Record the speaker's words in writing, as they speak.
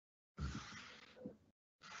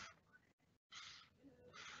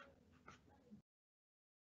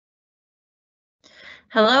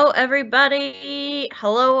Hello, everybody.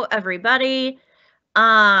 Hello, everybody.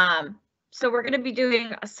 So we're going to be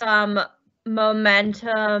doing some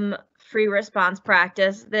momentum free response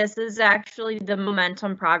practice. This is actually the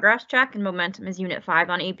momentum progress check, and momentum is unit 5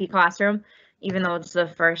 on AP Classroom, even though it's the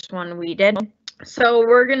first one we did. So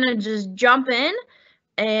we're going to just jump in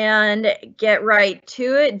and get right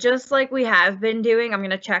to it, just like we have been doing. I'm going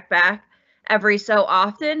to check back every so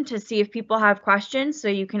often to see if people have questions, so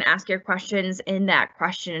you can ask your questions in that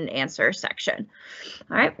question and answer section.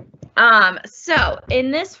 All right. So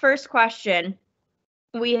in this first question,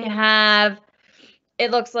 we have,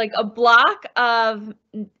 it looks like a block of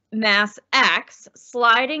mass X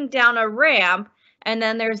sliding down a ramp, and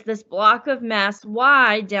then there's this block of mass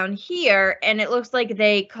Y down here, and it looks like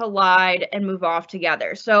they collide and move off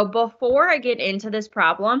together. So before I get into this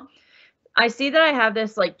problem, I see that I have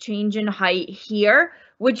this like change in height here,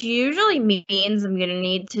 which usually means I'm going to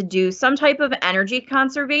need to do some type of energy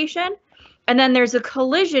conservation. And then there's a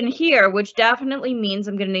collision here, which definitely means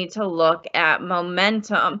I'm going to need to look at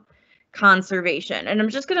momentum conservation. And I'm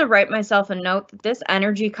just going to write myself a note that this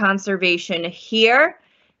energy conservation here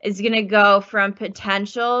is going to go from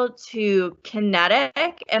potential to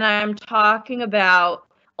kinetic. And I'm talking about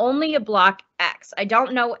only a block X. I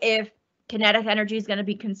don't know if kinetic energy is going to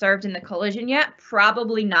be conserved in the collision yet.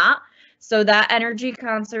 Probably not. So that energy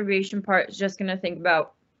conservation part is just going to think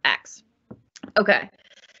about X. Okay.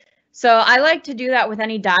 So I like to do that with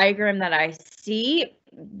any diagram that I see.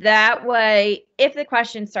 That way, if the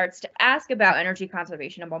question starts to ask about energy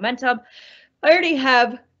conservation and momentum, I already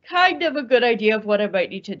have kind of a good idea of what I might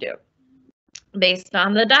need to do based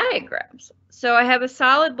on the diagrams. So I have a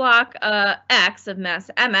solid block X of mass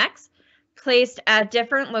mx placed at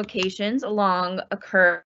different locations along a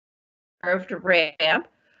curved ramp.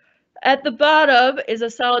 At the bottom is a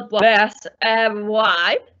solid block mass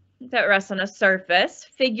my that rests on a surface.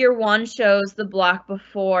 Figure 1 shows the block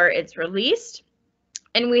before it's released.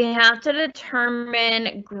 And we have to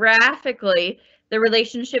determine graphically the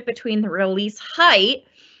relationship between the release height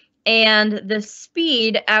and the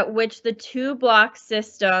speed at which the two block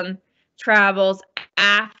system travels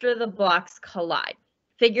after the blocks collide.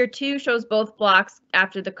 Figure 2 shows both blocks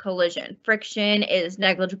after the collision. Friction is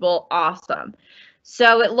negligible. Awesome.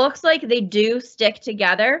 So it looks like they do stick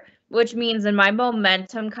together, which means in my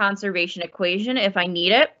momentum conservation equation, if I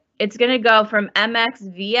need it, it's going to go from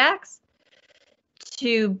mx vx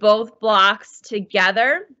to both blocks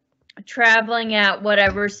together, traveling at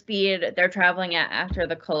whatever speed they're traveling at after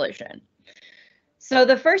the collision. So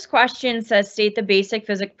the first question says, state the basic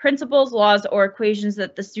physics principles, laws, or equations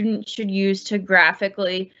that the student should use to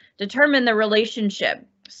graphically determine the relationship.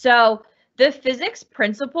 So the physics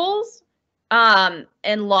principles and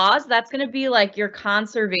laws, that's going to be like your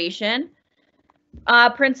conservation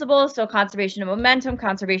principles. So conservation of momentum,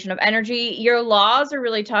 conservation of energy. Your laws are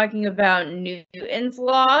really talking about Newton's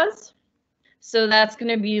laws. So that's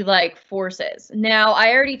going to be like forces. Now,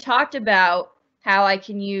 I already talked about how I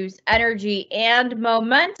can use energy and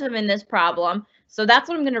momentum in this problem. So that's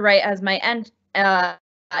what I'm going to write as my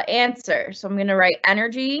answer. So I'm going to write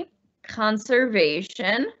energy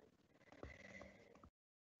conservation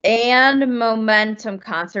and momentum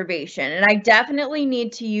conservation. And I definitely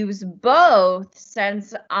need to use both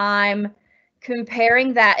since I'm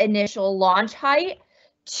comparing that initial launch height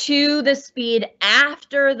to the speed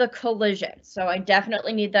after the collision. So I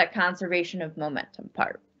definitely need that conservation of momentum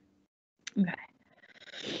part. Okay.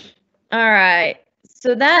 All right.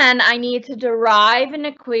 So then I need to derive an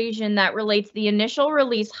equation that relates the initial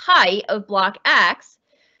release height of block X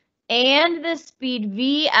and the speed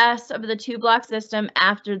Vs of the two block system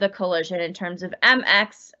after the collision in terms of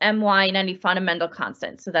mx, my, and any fundamental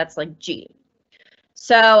constant. So that's like G.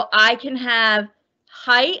 So I can have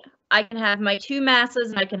height, I can have my two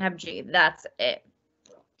masses, and I can have G. That's it.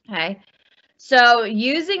 Okay. So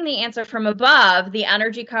using the answer from above, the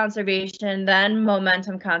energy conservation, then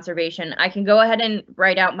momentum conservation, I can go ahead and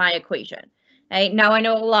write out my equation. Okay. Now I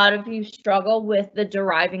know a lot of you struggle with the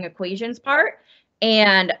deriving equations part.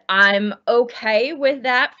 And I'm okay with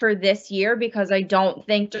that for this year because I don't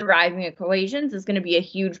think deriving equations is going to be a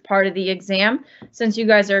huge part of the exam since you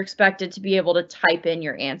guys are expected to be able to type in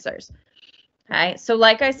your answers. Okay, so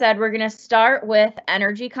like I said, we're going to start with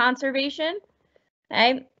energy conservation.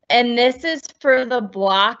 Okay, and this is for the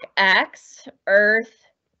block X Earth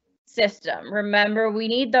system. Remember, we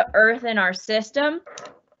need the Earth in our system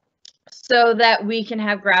so that we can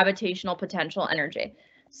have gravitational potential energy.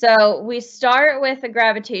 So we start with the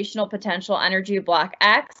gravitational potential energy of block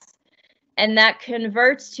X, and that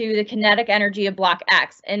converts to the kinetic energy of block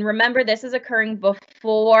X. And remember, this is occurring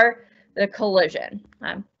before the collision.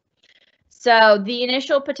 So the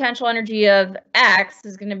initial potential energy of X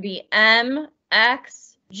is going to be mxg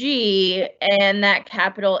and that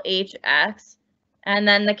capital Hx. And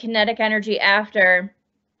then the kinetic energy after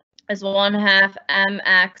is 1/2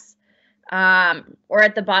 mx. We're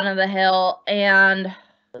at the bottom of the hill, and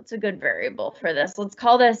that's a good variable for this. Let's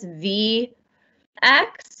call this Vx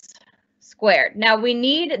squared. Now we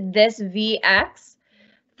need this Vx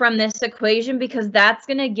from this equation because that's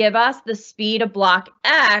going to give us the speed of block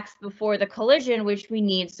X before the collision, which we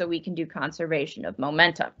need so we can do conservation of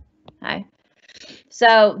momentum. Okay.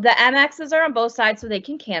 So the mx's are on both sides so they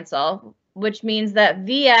can cancel, which means that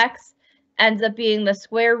Vx ends up being the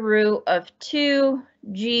square root of 2ghx.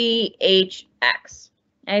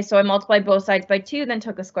 Okay, so I multiplied both sides by 2, then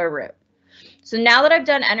took a square root. So now that I've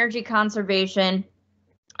done energy conservation,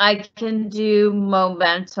 I can do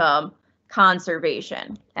momentum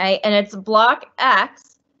conservation. Okay, and it's block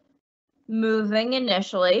X moving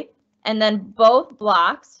initially, and then both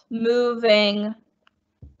blocks moving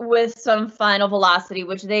with some final velocity,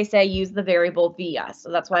 which they say use the variable Vs. So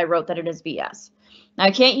that's why I wrote that it is Vs. Now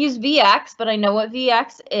I can't use Vx, but I know what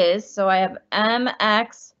Vx is. So I have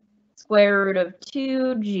mx square root of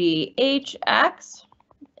 2ghx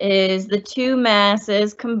is the two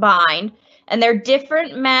masses combined. And they're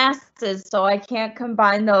different masses, so I can't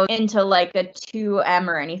combine those into like a 2m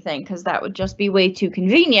or anything because that would just be way too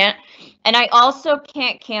convenient. And I also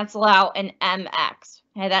can't cancel out an mx.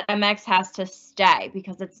 Okay, that mx has to stay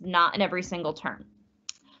because it's not in every single term.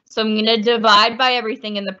 So I'm going to divide by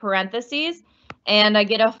everything in the parentheses, and I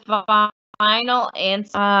get a final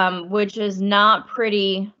answer, which is not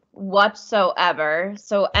pretty whatsoever.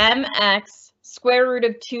 So mx square root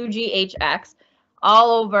of 2ghx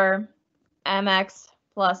all over mx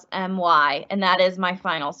plus my, and that is my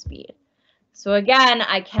final speed. So again,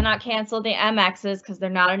 I cannot cancel the mx's because they're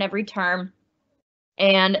not in every term.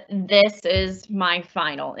 And this is my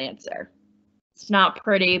final answer. It's not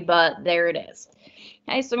pretty, but there it is.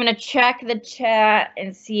 Okay, so I'm going to check the chat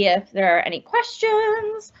and see if there are any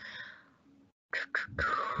questions.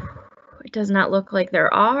 It does not look like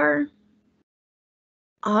there are.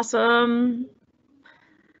 Awesome.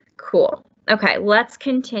 Cool. Okay, let's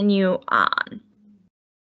continue on.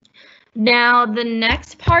 Now, the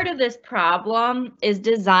next part of this problem is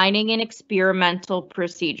designing an experimental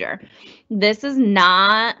procedure. This is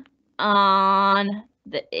not on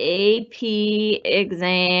the AP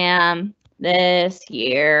exam this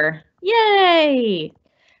year. Yay!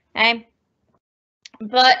 Okay.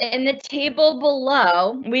 But in the table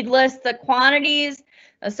below, we'd list the quantities,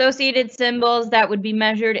 associated symbols that would be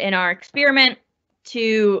measured in our experiment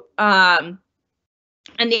to and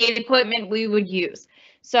the equipment we would use.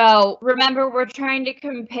 So remember, we're trying to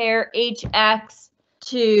compare hx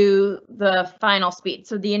to the final speed.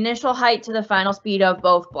 So the initial height to the final speed of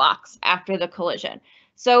both blocks after the collision.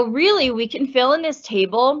 So really, we can fill in this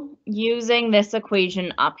table using this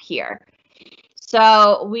equation up here.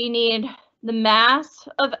 So we need the mass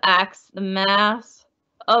of x, the mass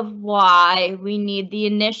of y. We need the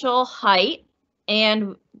initial height,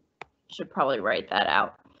 and should probably write that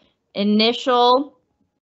out. Initial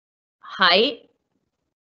height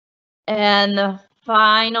and the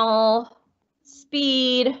final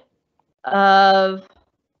speed of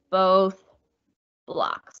both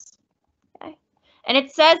blocks. Okay. And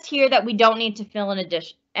it says here that we don't need to fill in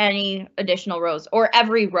any additional rows, or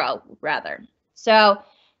every row rather. So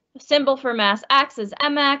the symbol for mass x is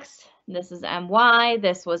mx, this is my,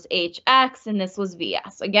 this was hx, and this was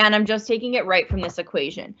vs. Again, I'm just taking it right from this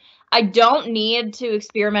equation. I don't need to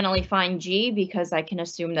experimentally find g because I can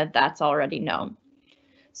assume that that's already known.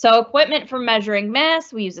 So equipment for measuring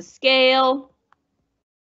mass, we use a scale.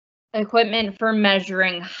 Equipment for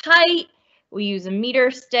measuring height, we use a meter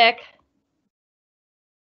stick.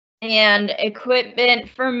 And equipment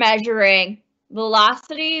for measuring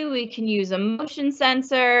velocity, we can use a motion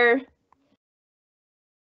sensor.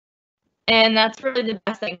 And that's really the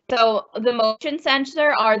best thing. So the motion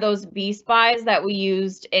sensor are those B-spies that we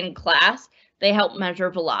used in class. They help measure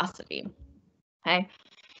velocity. Okay.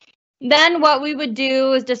 Then what we would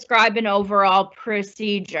do is describe an overall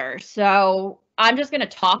procedure. So I'm just going to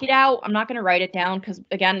talk it out. I'm not going to write it down because,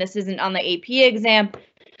 again, this isn't on the AP exam.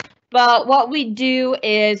 But what we do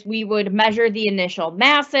is we would measure the initial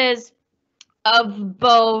masses of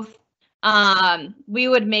both. We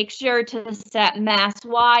would make sure to set mass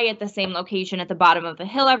y at the same location at the bottom of the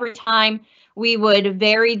hill every time. We would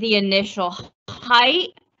vary the initial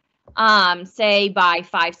height, say by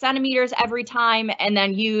 5 centimeters every time, and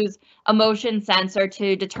then use a motion sensor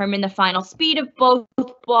to determine the final speed of both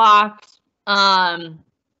blocks after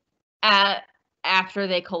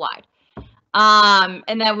they collide.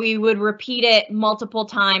 And then we would repeat it multiple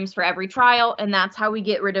times for every trial, and that's how we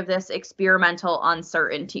get rid of this experimental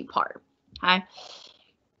uncertainty part. Okay.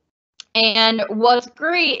 And what's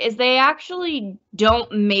great is they actually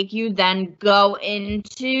don't make you then go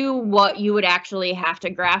into what you would actually have to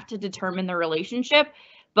graph to determine the relationship.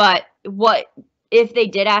 But if they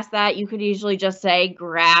did ask that, you could easily just say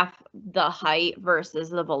graph the height versus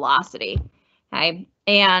the velocity. Okay.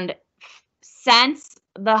 And since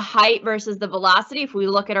the height versus the velocity, if we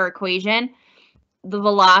look at our equation, the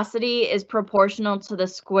velocity is proportional to the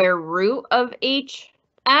square root of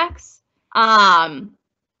hx.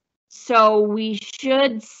 So we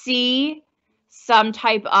should see some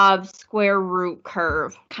type of square root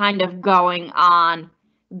curve kind of going on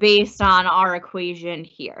based on our equation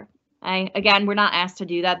here. Again, we're not asked to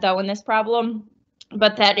do that though in this problem,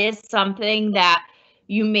 but that is something that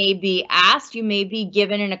you may be asked. You may be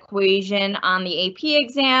given an equation on the AP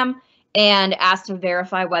exam and asked to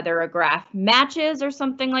verify whether a graph matches or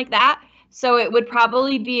something like that. So it would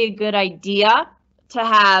probably be a good idea to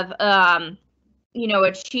have a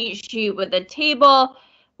cheat sheet with a table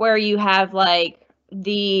where you have like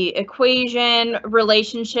the equation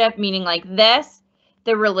relationship, meaning like this,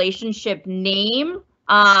 the relationship name,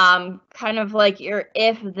 kind of like your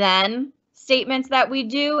if-then statements that we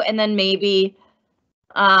do, and then maybe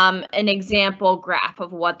an example graph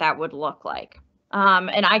of what that would look like.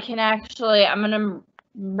 And I can actually, I'm going to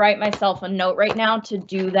write myself a note right now to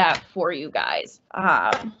do that for you guys.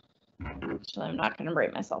 Actually, I'm not going to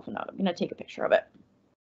write myself a note. I'm going to take a picture of it.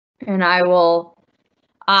 And I will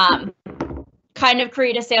kind of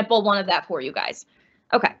create a sample one of that for you guys.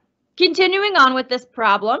 Okay, continuing on with this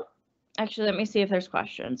problem. Actually, let me see if there's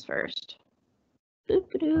questions first.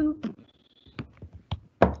 Boop-a-doop.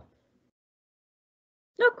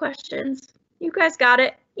 No questions. You guys got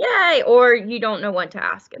it. Yay! Or you don't know what to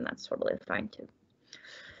ask, and that's totally fine too.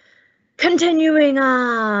 Continuing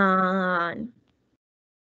on.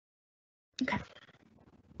 Okay.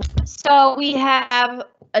 So we have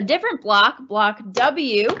a different block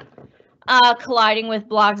W, colliding with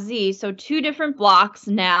block Z. So two different blocks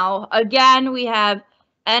now. Again, we have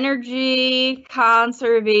energy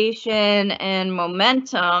conservation and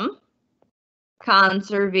momentum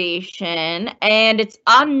conservation, and it's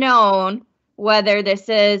unknown whether this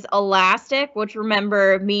is elastic, which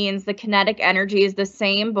remember means the kinetic energy is the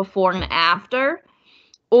same before and after,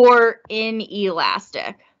 or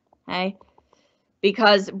inelastic, okay?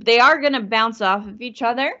 Because they are going to bounce off of each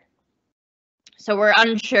other. So we're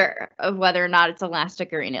unsure of whether or not it's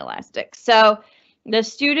elastic or inelastic. So the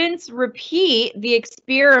students repeat the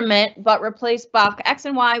experiment, but replace block X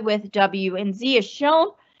and Y with W and Z as shown.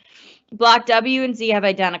 Block W and Z have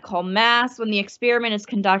identical mass. When the experiment is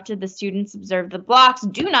conducted, the students observe the blocks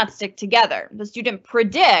do not stick together. The student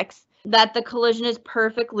predicts that the collision is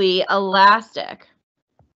perfectly elastic.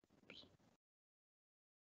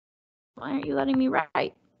 Why aren't you letting me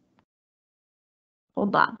write?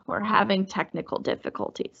 Hold on, we're having technical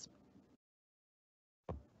difficulties.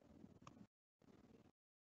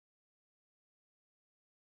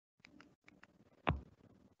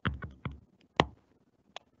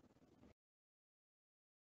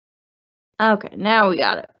 Okay, now we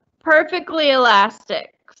got it. Perfectly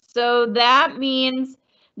elastic. So that means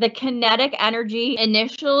the kinetic energy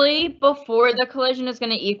initially before the collision is going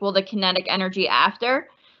to equal the kinetic energy after.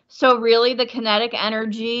 So really the kinetic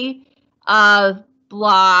energy of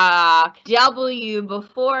block W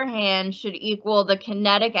beforehand should equal the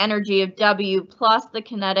kinetic energy of W plus the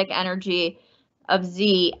kinetic energy of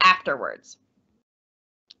Z afterwards.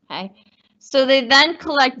 Okay. So they then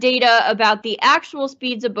collect data about the actual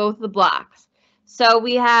speeds of both the blocks. So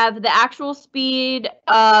we have the actual speed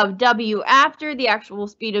of W after, the actual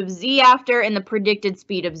speed of Z after, and the predicted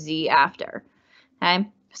speed of Z after. Okay.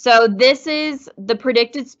 So this is the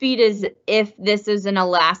predicted speed is if this is an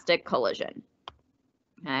elastic collision.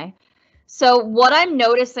 Okay. So what I'm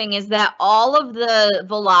noticing is that all of the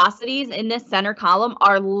velocities in this center column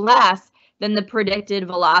are less than the predicted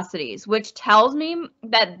velocities, which tells me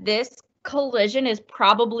that this collision is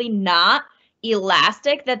probably not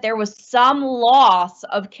elastic, that there was some loss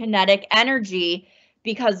of kinetic energy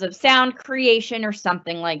because of sound creation or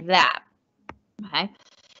something like that. Okay.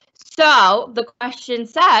 So the question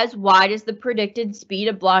says, why does the predicted speed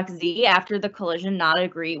of block Z after the collision not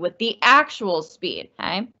agree with the actual speed?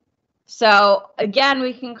 Okay. So again,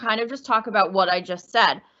 we can kind of just talk about what I just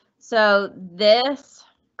said. So this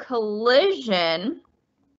collision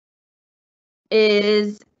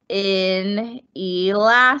is inelastic.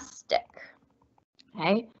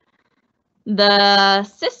 Okay. The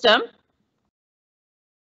system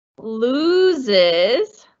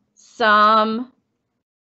loses some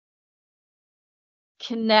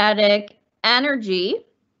kinetic energy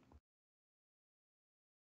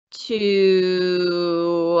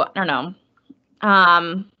to, I don't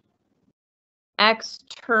know,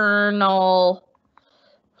 external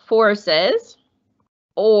forces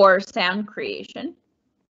or sound creation,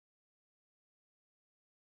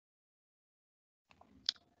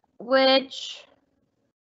 which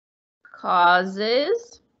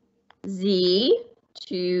causes Z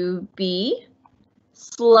to be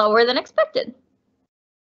slower than expected.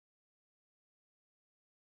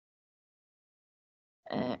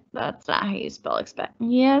 That's not how you spell expect.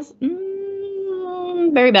 Yes,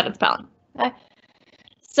 very bad at spelling. Okay.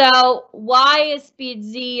 So why is speed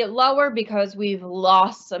Z lower? Because we've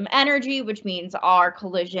lost some energy, which means our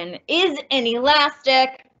collision is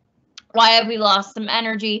inelastic. Why have we lost some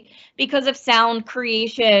energy? Because of sound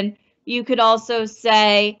creation. You could also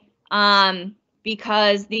say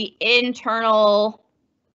because the internal,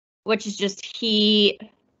 which is just heat,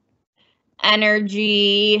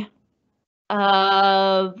 energy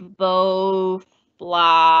of both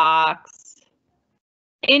blocks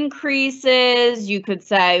increases. You could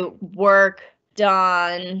say work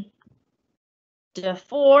done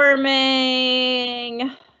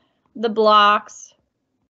deforming the blocks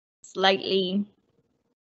slightly.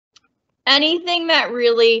 Anything that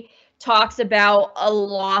really talks about a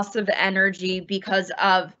loss of energy because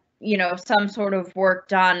of, some sort of work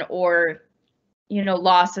done, or,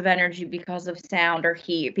 loss of energy because of sound or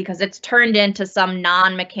heat, because it's turned into some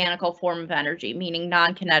non-mechanical form of energy, meaning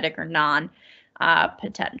non-kinetic or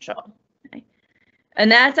non-potential. Okay.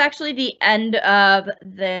 And that's actually the end of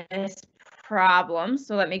this problem.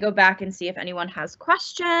 So let me go back and see if anyone has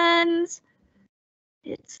questions.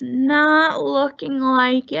 It's not looking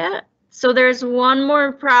like it. So there's one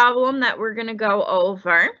more problem that we're going to go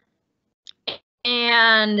over.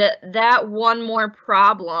 And that one more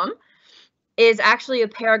problem is actually a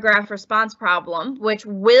paragraph response problem, which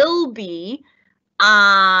will be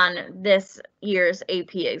on this year's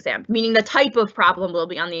AP exam, meaning the type of problem will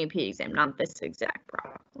be on the AP exam, not this exact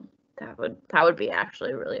problem. That would be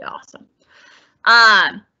actually really awesome.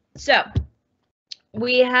 So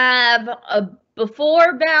we have a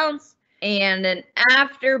before bounce and an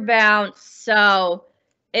after bounce. So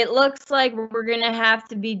it looks like we're going to have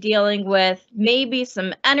to be dealing with maybe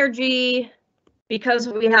some energy because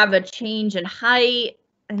we have a change in height,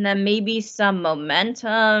 and then maybe some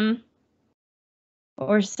momentum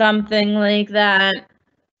or something like that.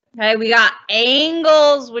 Okay, we got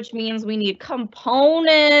angles, which means we need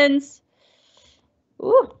components.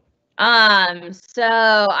 Ooh. So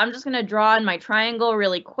I'm just going to draw in my triangle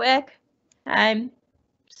really quick. Okay.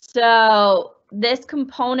 So this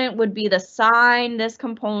component would be the sine, this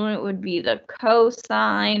component would be the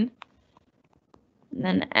cosine. And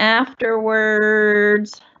then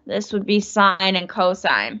afterwards, this would be sine and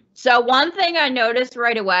cosine. So one thing I noticed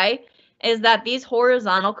right away is that these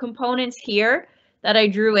horizontal components here that I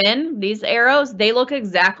drew in, these arrows, they look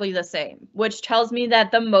exactly the same, which tells me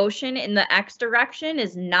that the motion in the x direction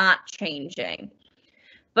is not changing.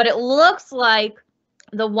 But it looks like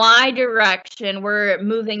the y direction, we're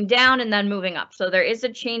moving down and then moving up. So there is a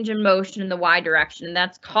change in motion in the y direction, and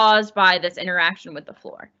that's caused by this interaction with the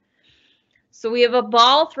floor. So we have a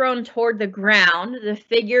ball thrown toward the ground. The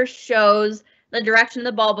figure shows the direction of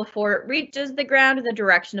the ball before it reaches the ground and the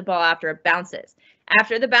direction of the ball after it bounces.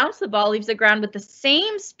 After the bounce, the ball leaves the ground with the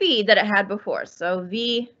same speed that it had before. So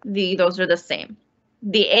V, those are the same.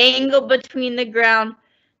 The angle between the ground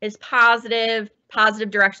is positive.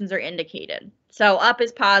 Positive directions are indicated. So up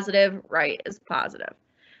is positive, right is positive.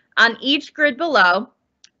 On each grid below,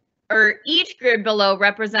 each grid below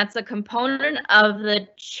represents a component of the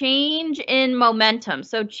change in momentum.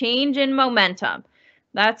 So change in momentum,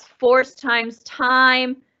 that's force times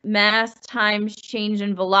time, mass times change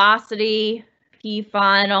in velocity, P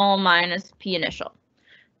final minus P initial.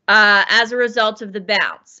 As a result of the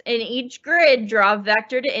bounce. In each grid, draw a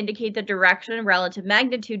vector to indicate the direction and relative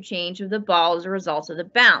magnitude change of the ball as a result of the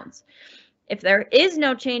bounce. If there is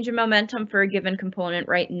no change in momentum for a given component,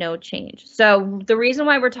 write no change. So the reason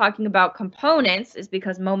why we're talking about components is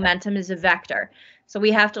because momentum is a vector. So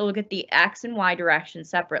we have to look at the x and y direction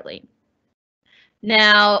separately.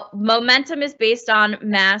 Now, momentum is based on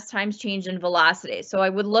mass times change in velocity. So I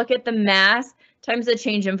would look at the mass times the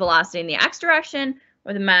change in velocity in the x direction,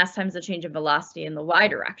 or the mass times the change in velocity in the y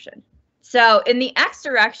direction. So in the x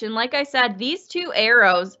direction, like I said, these two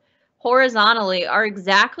arrows horizontally are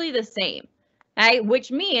exactly the same. Okay,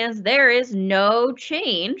 which means there is no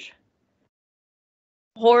change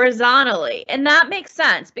horizontally. And that makes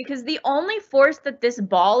sense because the only force that this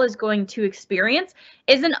ball is going to experience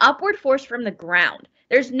is an upward force from the ground.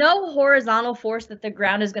 There's no horizontal force that the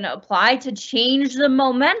ground is going to apply to change the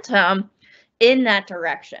momentum in that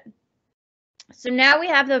direction. So now we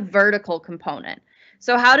have the vertical component.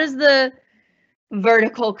 So how does the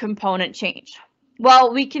vertical component change?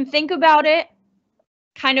 Well, we can think about it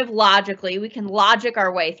kind of logically. We can logic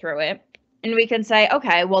our way through it. And we can say,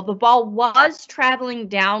 okay, well, the ball was traveling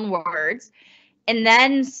downwards and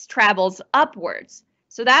then travels upwards.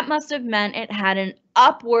 So that must have meant it had an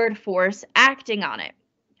upward force acting on it,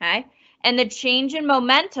 okay? And the change in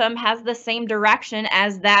momentum has the same direction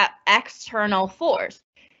as that external force.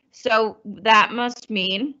 So that must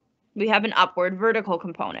mean we have an upward vertical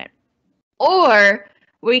component. Or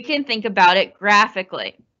we can think about it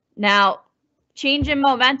graphically. Now, change in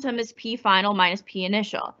momentum is P final minus P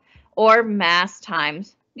initial, or mass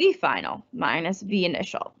times V final minus V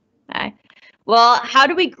initial, okay? Well, how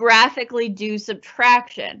do we graphically do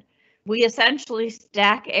subtraction? We essentially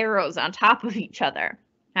stack arrows on top of each other,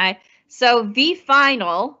 okay? So V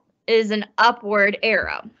final is an upward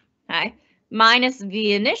arrow, okay? Minus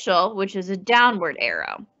V initial, which is a downward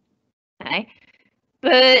arrow, okay?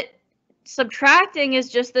 But subtracting is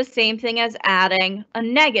just the same thing as adding a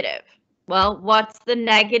negative. Well, what's the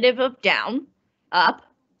negative of down? Up.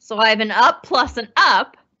 So I have an up plus an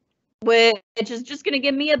up, which is just going to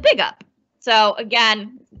give me a big up. So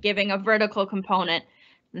again, giving a vertical component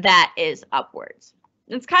that is upwards.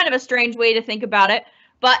 It's kind of a strange way to think about it,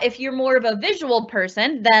 but if you're more of a visual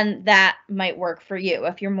person, then that might work for you.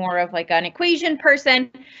 If you're more of like an equation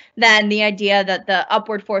person, then the idea that the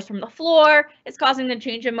upward force from the floor is causing the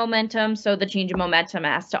change in momentum, so the change in momentum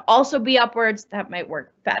has to also be upwards, that might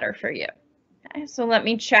work better for you. Okay, so let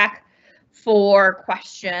me check for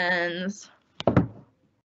questions.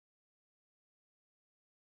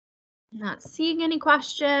 Not seeing any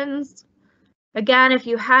questions. Again, if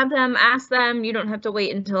you have them, ask them. You don't have to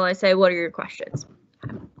wait until I say, what are your questions?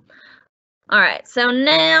 All right, so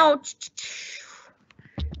now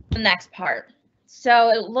the next part.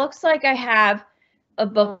 So it looks like I have a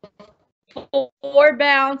before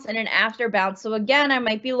bounce and an after bounce. So again, I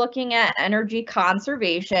might be looking at energy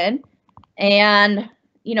conservation, and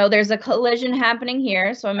you know, there's a collision happening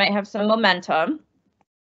here, so I might have some momentum.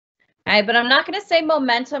 All right, but I'm not going to say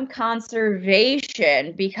momentum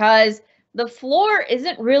conservation because the floor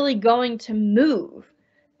isn't really going to move,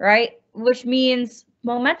 right? Which means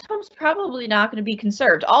momentum's probably not going to be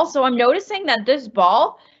conserved. Also, I'm noticing that this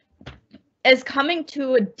ball is coming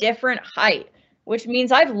to a different height, which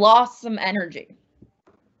means I've lost some energy.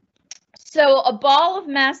 So a ball of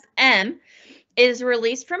mass M is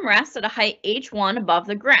released from rest at a height h1 above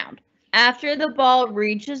the ground. After the ball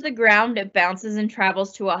reaches the ground, it bounces and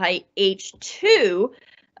travels to a height h2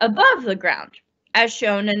 above the ground, as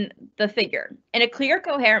shown in the figure. In a clear,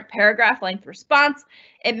 coherent paragraph length response,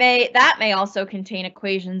 that may also contain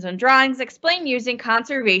equations and drawings explained using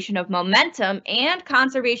conservation of momentum and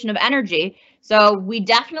conservation of energy. So we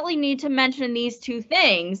definitely need to mention these two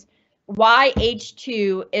things, why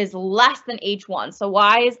h2 is less than h1. So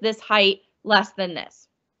why is this height less than this?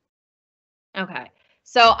 Okay,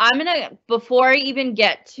 so I'm gonna, before I even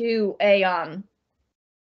get to a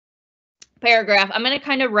paragraph, I'm gonna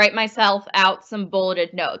kind of write myself out some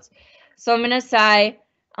bulleted notes. So I'm gonna say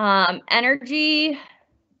energy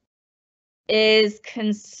is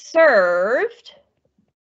conserved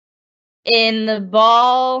in the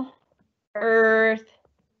ball earth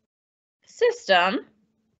system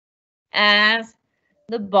as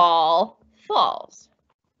the ball falls.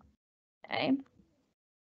 Okay.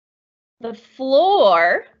 The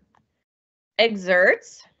floor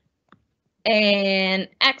exerts an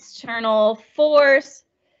external force,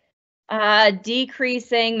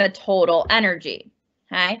 decreasing the total energy.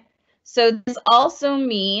 Okay. So this also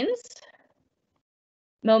means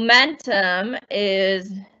momentum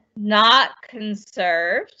is not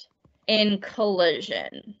conserved in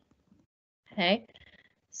collision. Okay.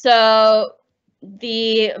 So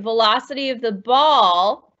the velocity of the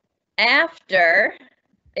ball after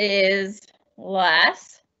is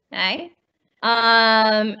less, okay?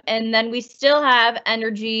 And then we still have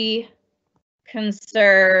energy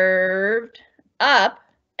conserved up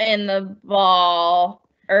in the ball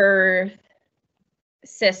earth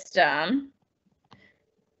system,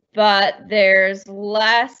 but there's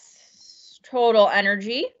less total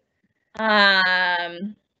energy.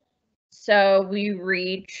 So we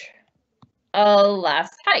reach a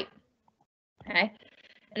less height, okay?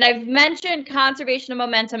 And I've mentioned conservation of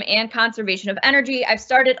momentum and conservation of energy. I've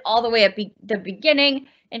started all the way at the beginning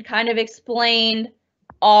and kind of explained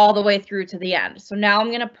all the way through to the end. So now I'm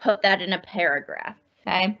going to put that in a paragraph,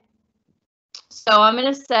 okay? So I'm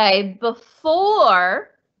going to say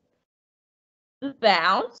before the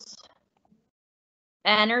bounce,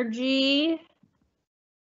 energy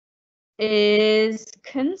is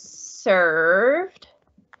conserved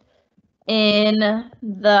in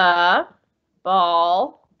the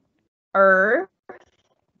ball earth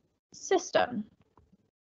system.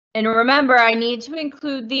 And remember, I need to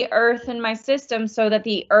include the earth in my system so that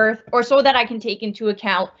the earth, or so that I can take into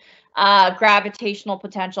account gravitational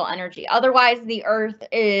potential energy. Otherwise, the earth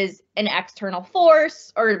is an external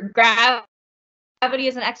force, or gravity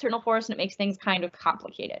is an external force, and it makes things kind of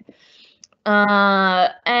complicated.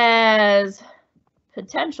 As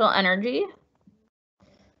potential energy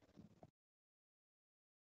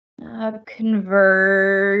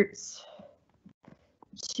converts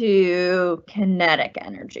to kinetic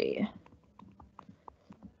energy.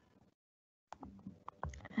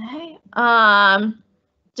 Okay.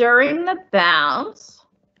 During the bounce,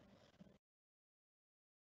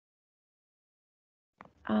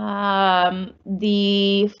 the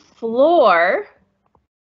floor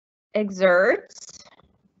exerts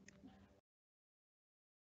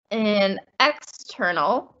an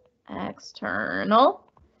external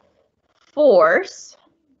force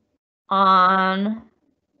on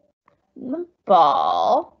the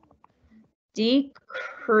ball,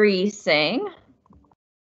 decreasing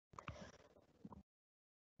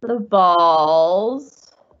the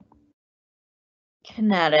ball's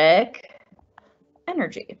kinetic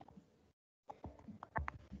energy.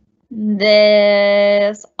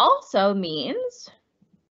 This also means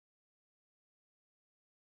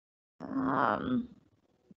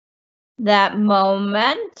that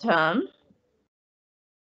momentum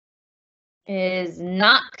is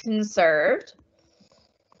not conserved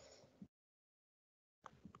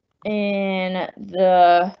in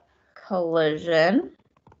the collision,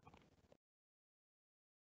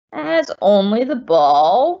 as only the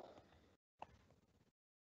ball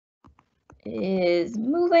is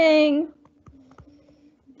moving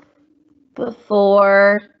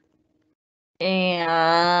before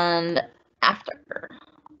and after.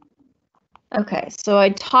 Okay, so I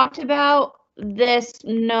talked about this.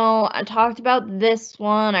 No, I talked about this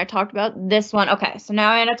one. I talked about this one. Okay, so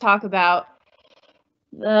now I'm going to talk about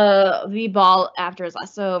the V-ball after is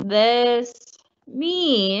less. So this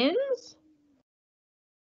means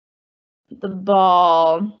the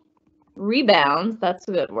ball rebounds, that's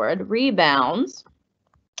a good word, rebounds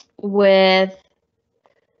with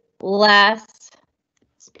less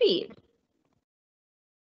speed.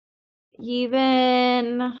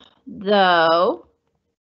 Even though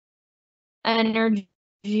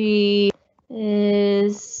energy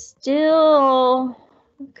is still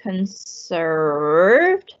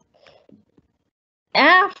conserved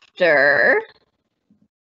after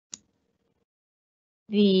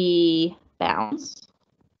the bounce,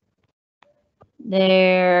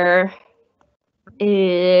 there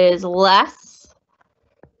is less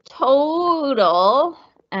total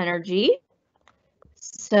energy,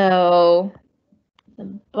 so the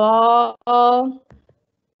ball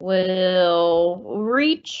will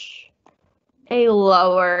reach a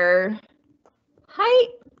lower height,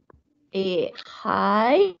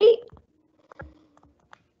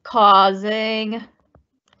 causing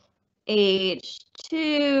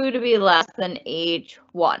H2 to be less than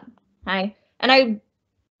H1. Okay? And I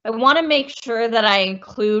want to make sure that I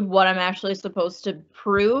include what I'm actually supposed to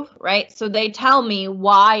prove, right? So they tell me,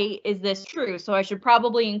 why is this true? So I should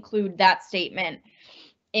probably include that statement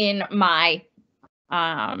in my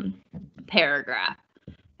paragraph.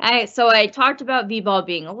 All right, so I talked about V-ball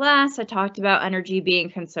being less. I talked about energy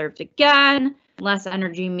being conserved again. Less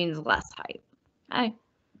energy means less height. Okay.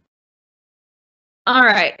 All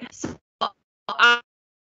right, so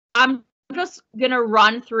I'm just going to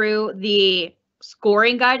run through the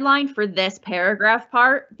scoring guideline for this paragraph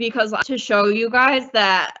part, because to show you guys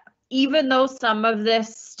that even though some of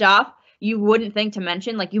this stuff you wouldn't think to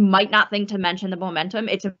mention, like you might not think to mention the momentum,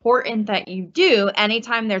 it's important that you do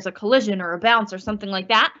anytime there's a collision or a bounce or something like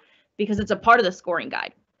that, because it's a part of the scoring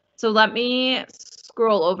guide. So let me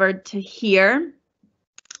scroll over to here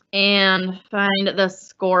and find the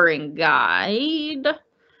scoring guide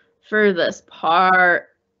for this part.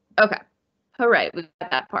 Okay. All right, we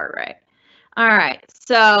got that part right. All right,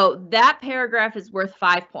 so that paragraph is worth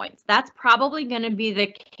 5 points. That's probably going to be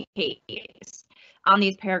the case on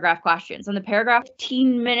these paragraph questions. And the paragraph,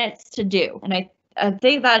 15 minutes to do. And I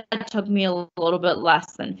think that took me a little bit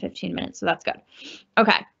less than 15 minutes, so that's good.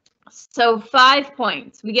 Okay, so 5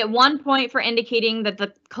 points. We get 1 point for indicating that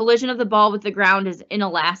the collision of the ball with the ground is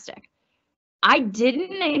inelastic. I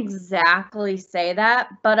didn't exactly say that,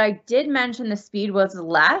 but I did mention the speed was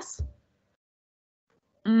less.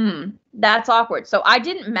 That's awkward. So I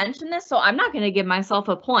didn't mention this, so I'm not going to give myself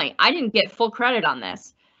a point. I didn't get full credit on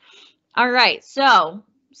this. All right, so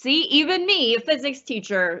see, even me, a physics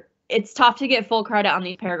teacher, it's tough to get full credit on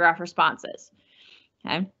these paragraph responses.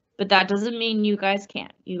 Okay, but that doesn't mean you guys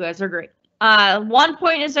can't. You guys are great. 1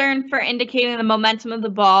 point is earned for indicating the momentum of the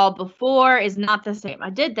ball before is not the same. I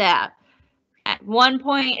did that. 1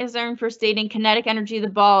 point is earned for stating kinetic energy of the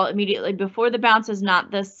ball immediately before the bounce is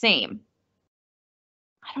not the same.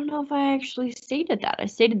 I don't know if I actually stated that. I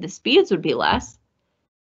stated the speeds would be less.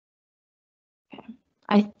 Okay.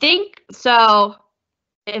 I think so.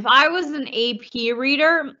 If I was an AP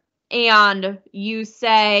reader and you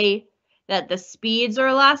say that the speeds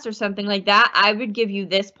are less or something like that, I would give you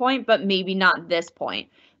this point, but maybe not this point.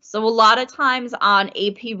 So a lot of times on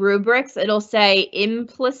AP rubrics, it'll say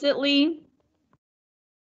implicitly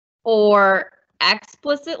or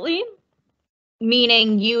explicitly,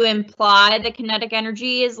 meaning you imply the kinetic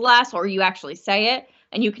energy is less, or you actually say it,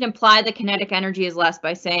 and you can imply the kinetic energy is less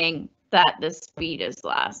by saying that the speed is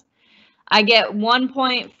less. I get 1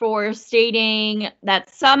 point for stating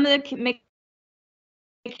that some of the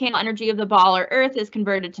mechanical energy of the ball or earth is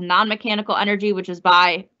converted to non-mechanical energy, which is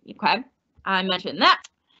by, okay, I mentioned that.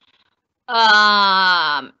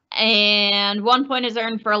 And 1 point is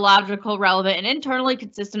earned for a logical, relevant, and internally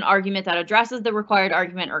consistent argument that addresses the required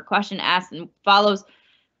argument or question asked and follows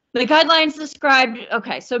the guidelines described.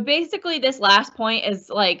 Okay, so basically this last point is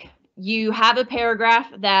like you have a paragraph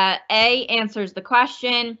that A, answers the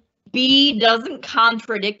question, B, doesn't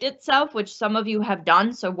contradict itself, which some of you have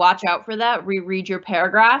done, so watch out for that, reread your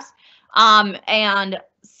paragraphs, and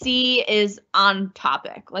C is on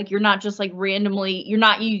topic. Like you're not just like randomly, you're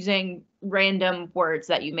not using random words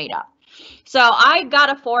that you made up. So I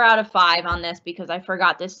got a 4 out of 5 on this because I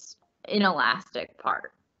forgot this inelastic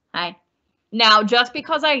part. Okay. Now, just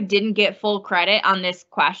because I didn't get full credit on this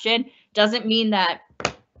question doesn't mean that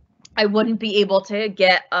I wouldn't be able to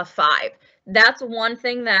get a 5. That's one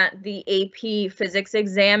thing that the AP physics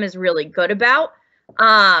exam is really good about,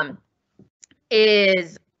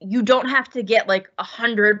 is you don't have to get like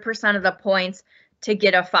 100% of the points to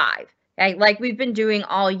get a 5. Okay? Like we've been doing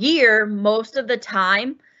all year, most of the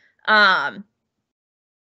time,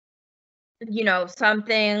 you know,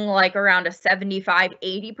 something like around a 75,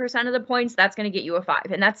 80% of the points, that's going to get you a 5.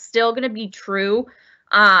 And that's still going to be true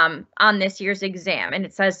on this year's exam. And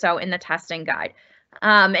it says so in the testing guide.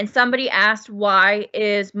 And somebody asked, why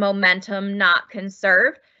is momentum not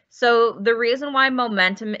conserved? So the reason why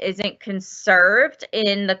momentum isn't conserved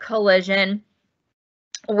in the collision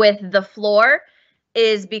with the floor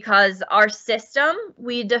is because our system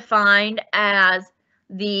we defined as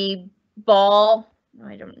the ball.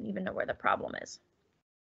 I don't even know where the problem is.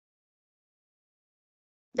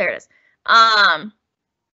 There it is.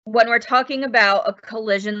 When we're talking about a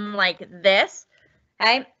collision like this,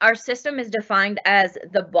 okay, our system is defined as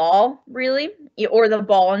the ball, really, or the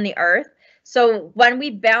ball in the earth. So when we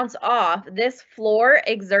bounce off, this floor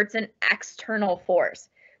exerts an external force,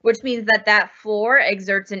 which means that that floor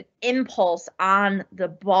exerts an impulse on the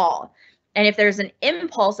ball. And if there's an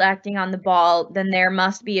impulse acting on the ball, then there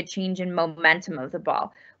must be a change in momentum of the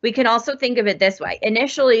ball. We can also think of it this way.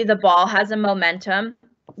 Initially, the ball has a momentum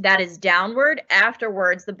that is downward.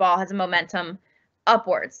 Afterwards, the ball has a momentum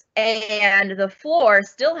upwards. And the floor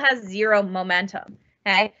still has 0 momentum.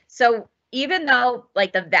 Okay, so even though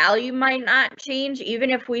like the value might not change, even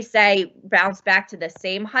if we say bounce back to the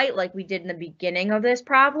same height like we did in the beginning of this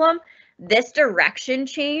problem, this direction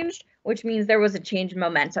changed, which means there was a change in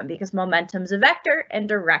momentum because momentum is a vector and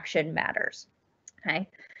direction matters. Okay,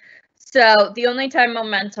 so the only time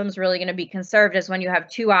momentum is really going to be conserved is when you have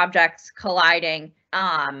 2 objects colliding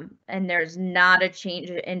and there's not a change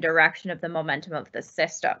in direction of the momentum of the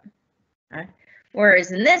system. Okay.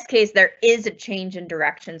 Whereas in this case, there is a change in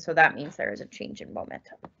direction, so that means there is a change in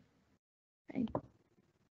momentum. Okay.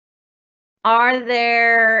 Are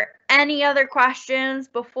there any other questions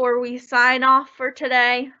before we sign off for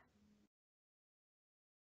today?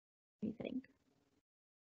 What do you think?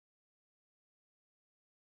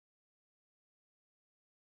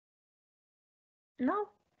 No?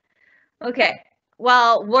 Okay.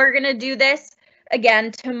 Well, we're going to do this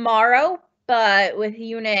again tomorrow, but with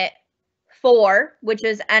unit 4, which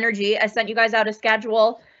is energy. I sent you guys out a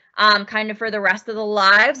schedule kind of for the rest of the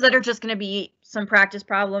lives that are just going to be some practice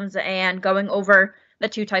problems and going over the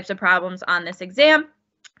 2 types of problems on this exam.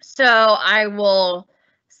 So I will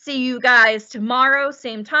see you guys tomorrow,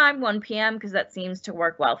 same time, 1 p.m., because that seems to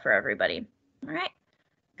work well for everybody. All right.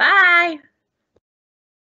 Bye.